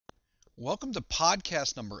Welcome to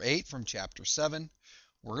podcast number 8 from chapter 7.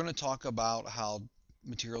 We're going to talk about how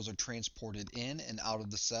materials are transported in and out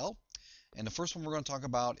of the cell. And the first one we're going to talk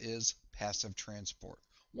about is passive transport.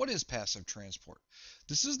 What is passive transport?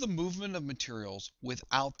 This is the movement of materials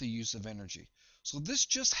without the use of energy. So this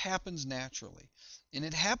just happens naturally. And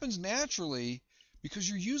it happens naturally because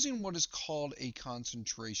you're using what is called a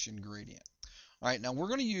concentration gradient. All right, now we're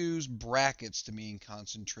going to use brackets to mean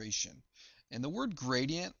concentration. And the word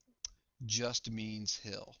gradient just means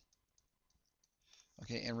hill.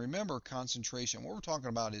 Okay, and remember concentration. What we're talking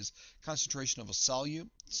about is concentration of a solute,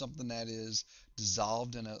 something that is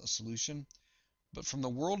dissolved in a solution. But from the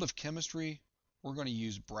world of chemistry, we're going to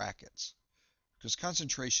use brackets because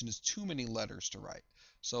concentration is too many letters to write.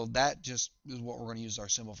 So that just is what we're going to use our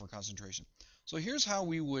symbol for concentration. So here's how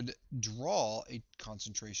we would draw a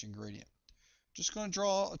concentration gradient. Just going to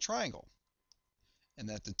draw a triangle. And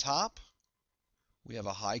at the top, we have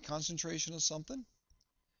a high concentration of something.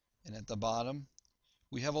 And at the bottom,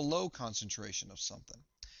 we have a low concentration of something.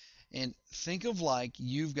 And think of like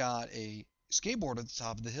you've got a skateboard at the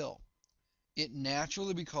top of the hill. It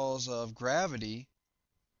naturally, because of gravity,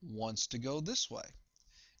 wants to go this way.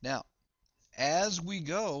 Now, as we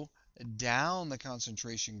go down the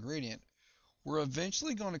concentration gradient, we're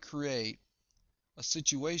eventually going to create a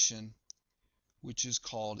situation which is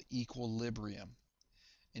called equilibrium.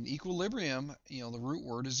 In equilibrium, the root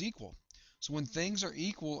word is equal. So when things are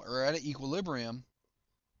equal or at an equilibrium,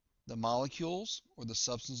 the molecules or the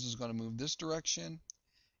substance is going to move this direction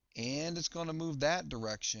and it's going to move that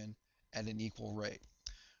direction at an equal rate.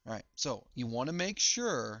 All right, so you want to make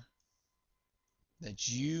sure that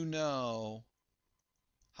you know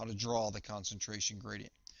how to draw the concentration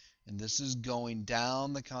gradient. And this is going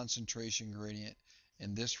down the concentration gradient,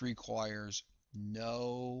 and this requires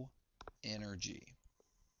no energy.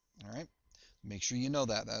 All right, make sure you know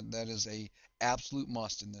that. That is a absolute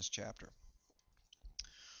must in this chapter.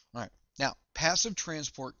 All right. Now, passive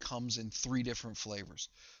transport comes in three different flavors.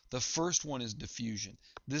 The first one is diffusion.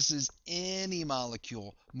 This is any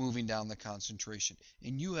molecule moving down the concentration,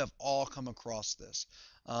 and you have all come across this.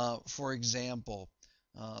 For example,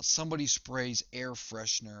 somebody sprays air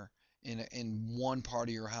freshener in one part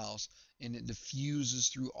of your house, and it diffuses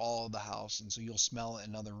through all of the house, and so you'll smell it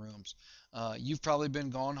in other rooms. You've probably been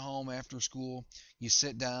gone home after school. You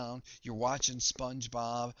sit down, you're watching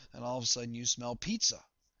SpongeBob, and all of a sudden you smell pizza.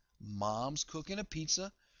 Mom's cooking a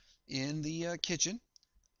pizza in the kitchen,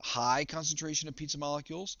 high concentration of pizza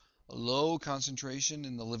molecules, low concentration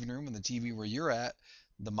in the living room and the TV where you're at.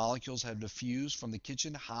 The molecules have diffused from the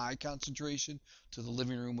kitchen, high concentration, to the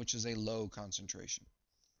living room, which is a low concentration.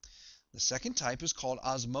 The second type is called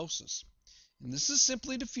osmosis. And this is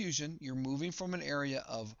simply diffusion. You're moving from an area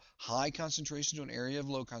of high concentration to an area of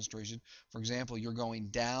low concentration. For example, you're going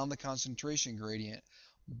down the concentration gradient,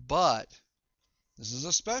 but this is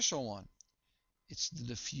a special one. It's the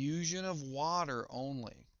diffusion of water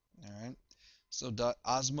only. All right. So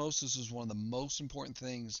osmosis is one of the most important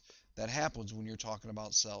things that happens when you're talking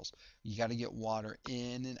about cells. You got to get water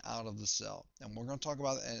in and out of the cell. And we're going to talk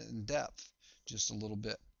about that in depth just a little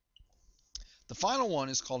bit. The final one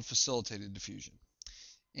is called facilitated diffusion.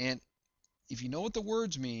 And if you know what the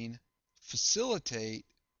words mean, facilitate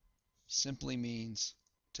simply means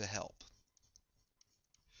to help.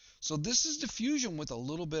 So this is diffusion with a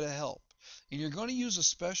little bit of help. And you're going to use a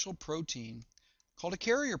special protein called a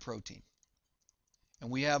carrier protein.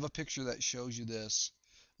 And we have a picture that shows you this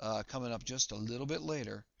coming up just a little bit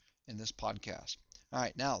later in this podcast. All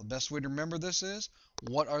right, now the best way to remember this is,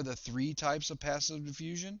 what are the three types of passive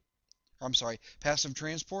diffusion? Passive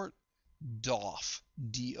transport? DOF,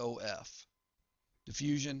 D-O-F.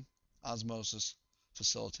 Diffusion, osmosis,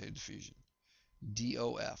 facilitated diffusion.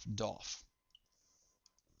 D-O-F, DOF.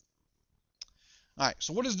 All right,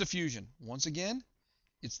 so what is diffusion? Once again,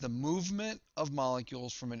 it's the movement of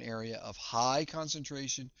molecules from an area of high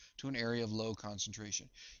concentration to an area of low concentration.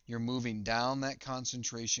 You're moving down that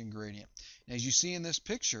concentration gradient. And as you see in this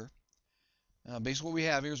picture, basically what we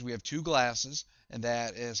have here is we have two glasses, and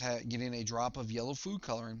that is getting a drop of yellow food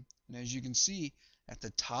coloring. And as you can see, at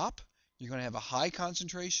the top, you're going to have a high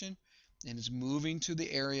concentration, and it's moving to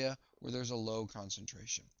the area where there's a low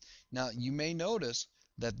concentration. Now, you may notice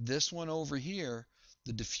that this one over here,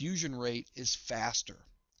 the diffusion rate is faster.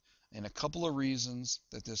 And a couple of reasons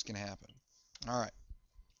that this can happen. All right,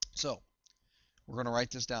 so we're going to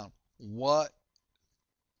write this down. What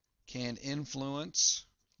can influence,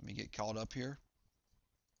 let me get caught up here,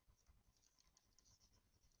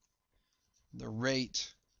 the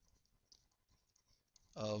rate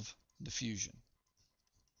of diffusion?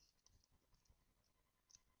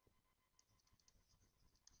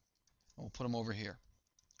 We'll put them over here.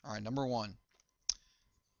 All right, number one.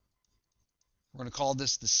 We're going to call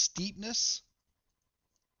this the steepness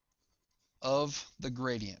of the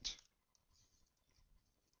gradient.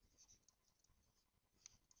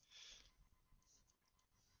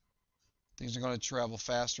 Things are going to travel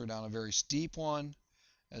faster down a very steep one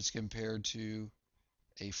as compared to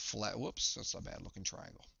a flat, whoops, that's a bad looking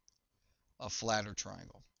triangle, a flatter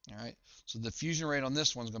triangle. All right, so the diffusion rate on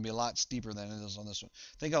this one is going to be a lot steeper than it is on this one.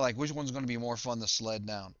 Think of like which one's going to be more fun to sled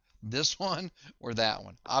down, this one or that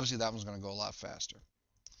one. Obviously that one's going to go a lot faster.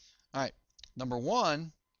 All right, number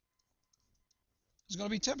one is going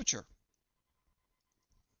to be temperature.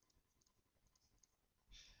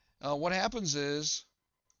 What happens is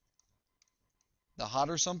the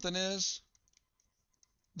hotter something is,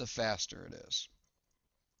 the faster it is.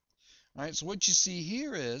 All right, so what you see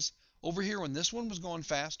here is, over here when this one was going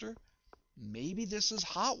faster, maybe this is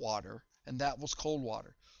hot water and that was cold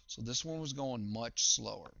water. So this one was going much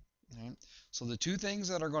slower. Right? So the two things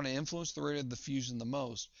that are going to influence the rate of diffusion the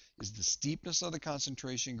most is the steepness of the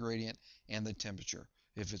concentration gradient and the temperature.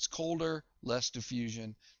 If it's colder, less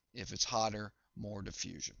diffusion. If it's hotter, more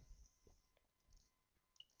diffusion.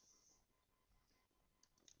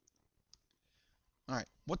 All right,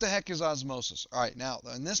 what the heck is osmosis? All right, now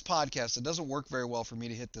in this podcast, it doesn't work very well for me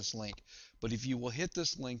to hit this link, but if you will hit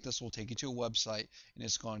this link, this will take you to a website and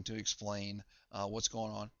it's going to explain what's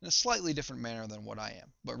going on in a slightly different manner than what I am.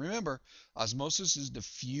 But remember, osmosis is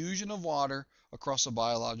diffusion of water across a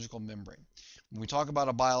biological membrane. When we talk about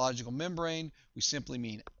a biological membrane, we simply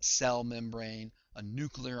mean cell membrane, a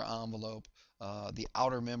nuclear envelope, the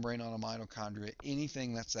outer membrane on a mitochondria,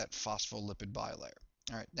 anything that's that phospholipid bilayer.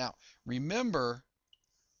 All right, now remember,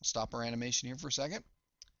 I'll stop our animation here for a second.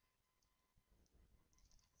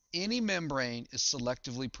 Any membrane is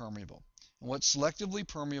selectively permeable. And what selectively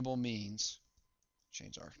permeable means,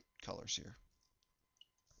 change our colors here.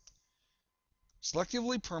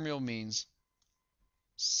 Selectively permeable means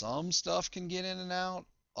some stuff can get in and out,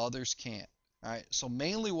 others can't. All right, so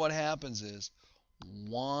mainly what happens is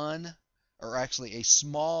a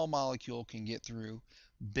small molecule can get through,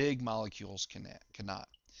 big molecules cannot.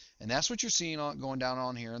 And that's what you're seeing going down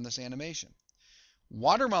on here in this animation.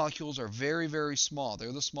 Water molecules are very, very small.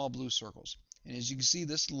 They're the small blue circles. And as you can see,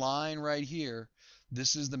 this line right here,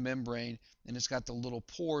 this is the membrane, and it's got the little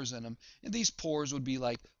pores in them. And these pores would be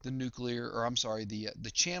like the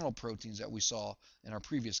the channel proteins that we saw in our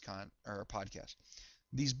previous podcast.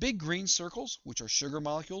 These big green circles, which are sugar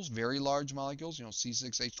molecules, very large molecules,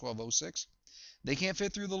 C6H12O6, they can't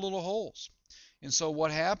fit through the little holes. And so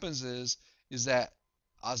what happens is that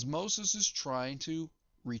osmosis is trying to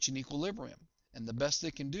reach an equilibrium. And the best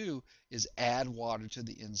it can do is add water to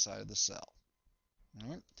the inside of the cell.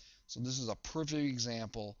 All right? So this is a perfect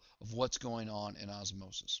example of what's going on in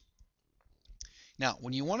osmosis. Now,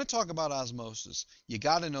 when you want to talk about osmosis, you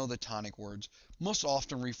got to know the tonic words, most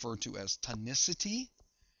often referred to as tonicity,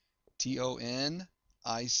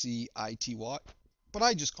 Tonicity, but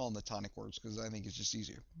I just call them the tonic words because I think it's just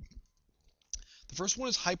easier. The first one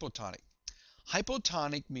is hypotonic.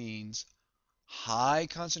 Hypotonic means high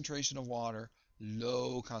concentration of water,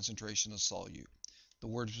 low concentration of solute. The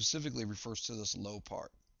word specifically refers to this low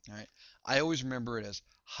part. All right. I always remember it as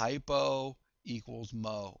hypo equals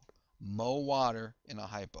mo. Mo water in a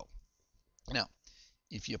hypo. Now,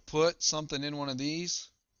 if you put something in one of these,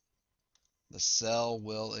 the cell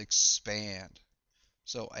will expand.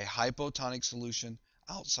 So a hypotonic solution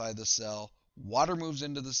outside the cell, water moves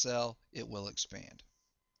into the cell, it will expand.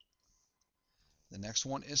 The next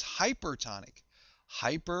one is hypertonic.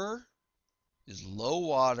 Hyper is low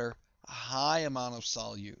water, a high amount of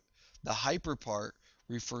solute. The hyper part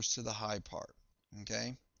refers to the high part.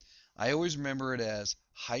 Okay? I always remember it as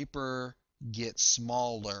hyper gets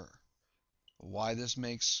smaller. Why this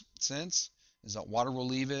makes sense is that water will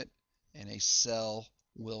leave it and a cell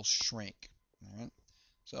will shrink. All right?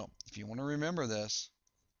 So if you want to remember this,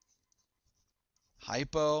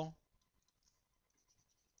 hypo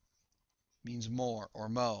means more, or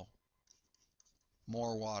mo,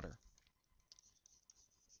 more water.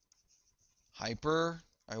 Hyper,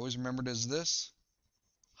 I always remember it as this.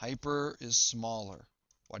 Hyper is smaller.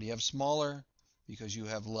 Why do you have smaller? Because you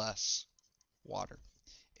have less water.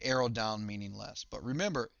 Arrow down meaning less. But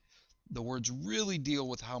remember, the words really deal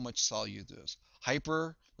with how much solute there is.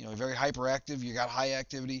 Hyper, very hyperactive, you got high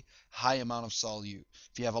activity, high amount of solute.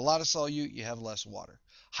 If you have a lot of solute, you have less water.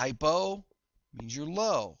 Hypo means you're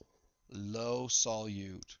low. Low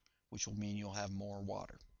solute, which will mean you'll have more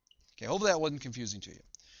water. Okay, hopefully that wasn't confusing to you.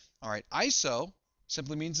 All right, iso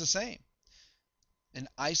simply means the same. An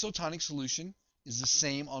isotonic solution is the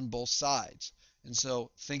same on both sides. And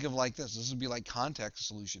so think of like this. This would be like contact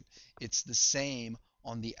solution. It's the same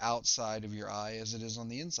on the outside of your eye as it is on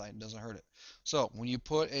the inside. It doesn't hurt it. So when you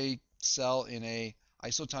put a cell in a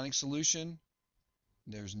isotonic solution,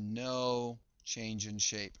 there's no change in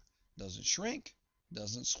shape. Doesn't shrink,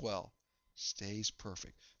 doesn't swell, stays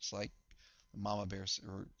perfect. It's like Mama Bear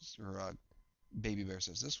or Baby Bear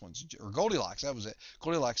says this one's, or Goldilocks, that was it.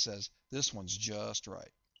 Goldilocks says this one's just right.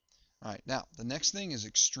 All right, now the next thing is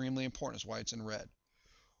extremely important. That's why it's in red.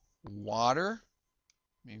 Water,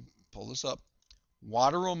 let me pull this up.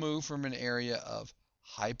 Water will move from an area of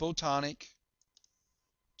hypotonic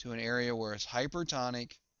to an area where it's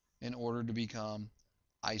hypertonic in order to become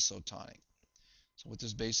isotonic. So what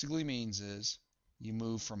this basically means is you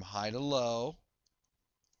move from high to low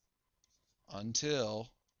until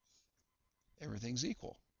everything's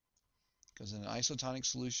equal. Because in an isotonic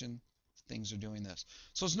solution, things are doing this.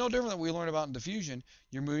 So it's no different than we learned about in diffusion.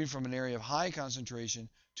 You're moving from an area of high concentration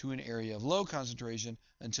to an area of low concentration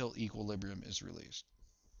until equilibrium is released.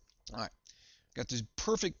 All right, got this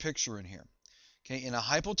perfect picture in here. Okay, in a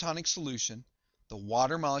hypotonic solution, the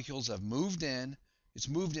water molecules have moved in. It's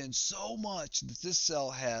moved in so much that this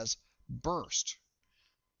cell has burst.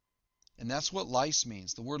 And that's what lyse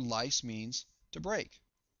means. The word lyse means to break.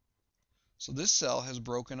 So this cell has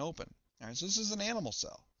broken open. All right, so this is an animal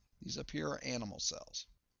cell. These up here are animal cells.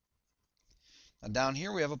 Now down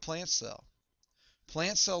here we have a plant cell.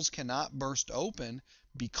 Plant cells cannot burst open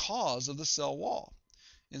because of the cell wall.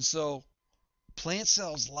 And so plant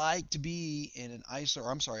cells like to be in a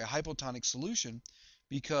hypotonic solution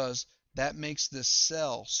because that makes this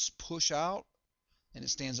cell push out and it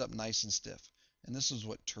stands up nice and stiff. And this is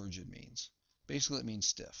what turgid means. Basically it means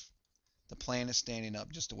stiff. The plant is standing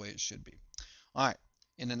up just the way it should be. All right.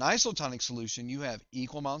 In an isotonic solution, you have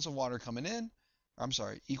equal amounts of water coming in,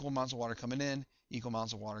 equal amounts of water coming in, equal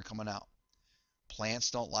amounts of water coming out.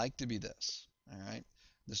 Plants don't like to be this, all right?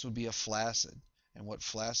 This would be a flaccid, and what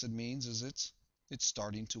flaccid means is it's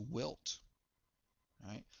starting to wilt,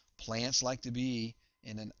 all right? Plants like to be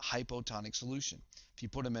in an hypotonic solution. If you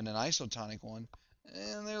put them in an isotonic one,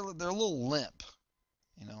 and they're a little limp,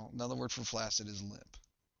 you know. Another word for flaccid is limp.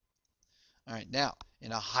 All right, now,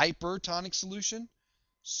 in a hypertonic solution,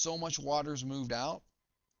 so much water's moved out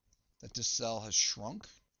that this cell has shrunk.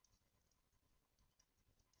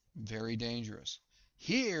 Very dangerous.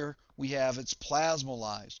 Here we have it's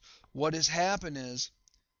plasmolyzed. What has happened is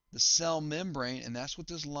the cell membrane, and that's what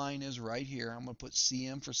this line is right here. I'm going to put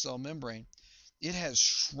CM for cell membrane. It has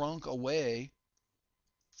shrunk away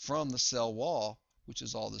from the cell wall, which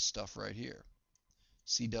is all this stuff right here.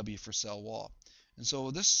 CW for cell wall. And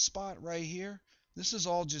so this spot right here, this is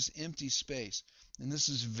all just empty space. And this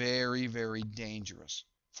is very, very dangerous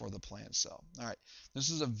for the plant cell. All right, this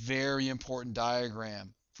is a very important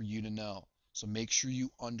diagram for you to know. So make sure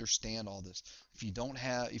you understand all this. If you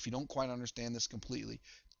don't quite understand this completely,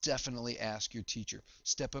 definitely ask your teacher.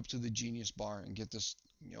 Step up to the Genius Bar and get this,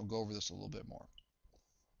 go over this a little bit more.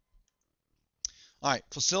 All right,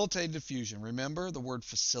 facilitated diffusion. Remember, the word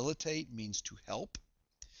facilitate means to help.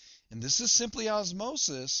 And this is simply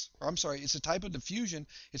osmosis, it's a type of diffusion.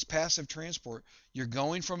 It's passive transport. You're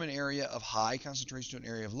going from an area of high concentration to an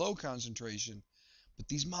area of low concentration, but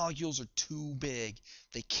these molecules are too big.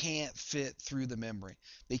 They can't fit through the membrane.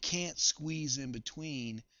 They can't squeeze in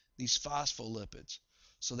between these phospholipids.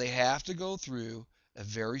 So they have to go through a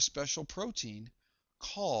very special protein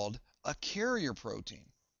called a carrier protein.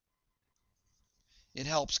 It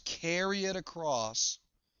helps carry it across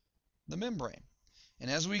the membrane. And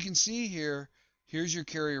as we can see here, here's your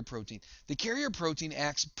carrier protein. The carrier protein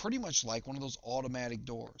acts pretty much like one of those automatic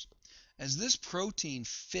doors. As this protein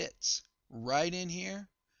fits right in here,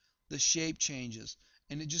 the shape changes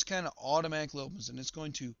and it just kind of automatically opens and it's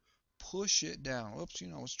going to push it down. Oops,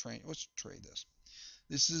 let's trade this.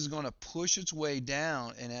 This is going to push its way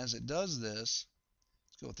down, and as it does this,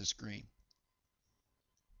 let's go with this green.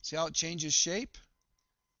 See how it changes shape?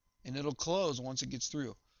 And it'll close once it gets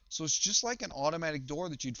through. So it's just like an automatic door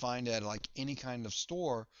that you'd find at like any kind of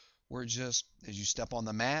store where it just, as you step on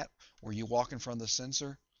the mat or you walk in front of the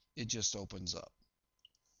sensor, it just opens up.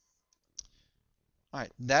 All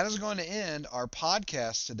right, that is going to end our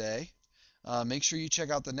podcast today. Make sure you check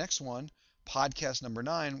out the next one, podcast number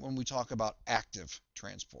 9, when we talk about active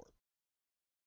transport.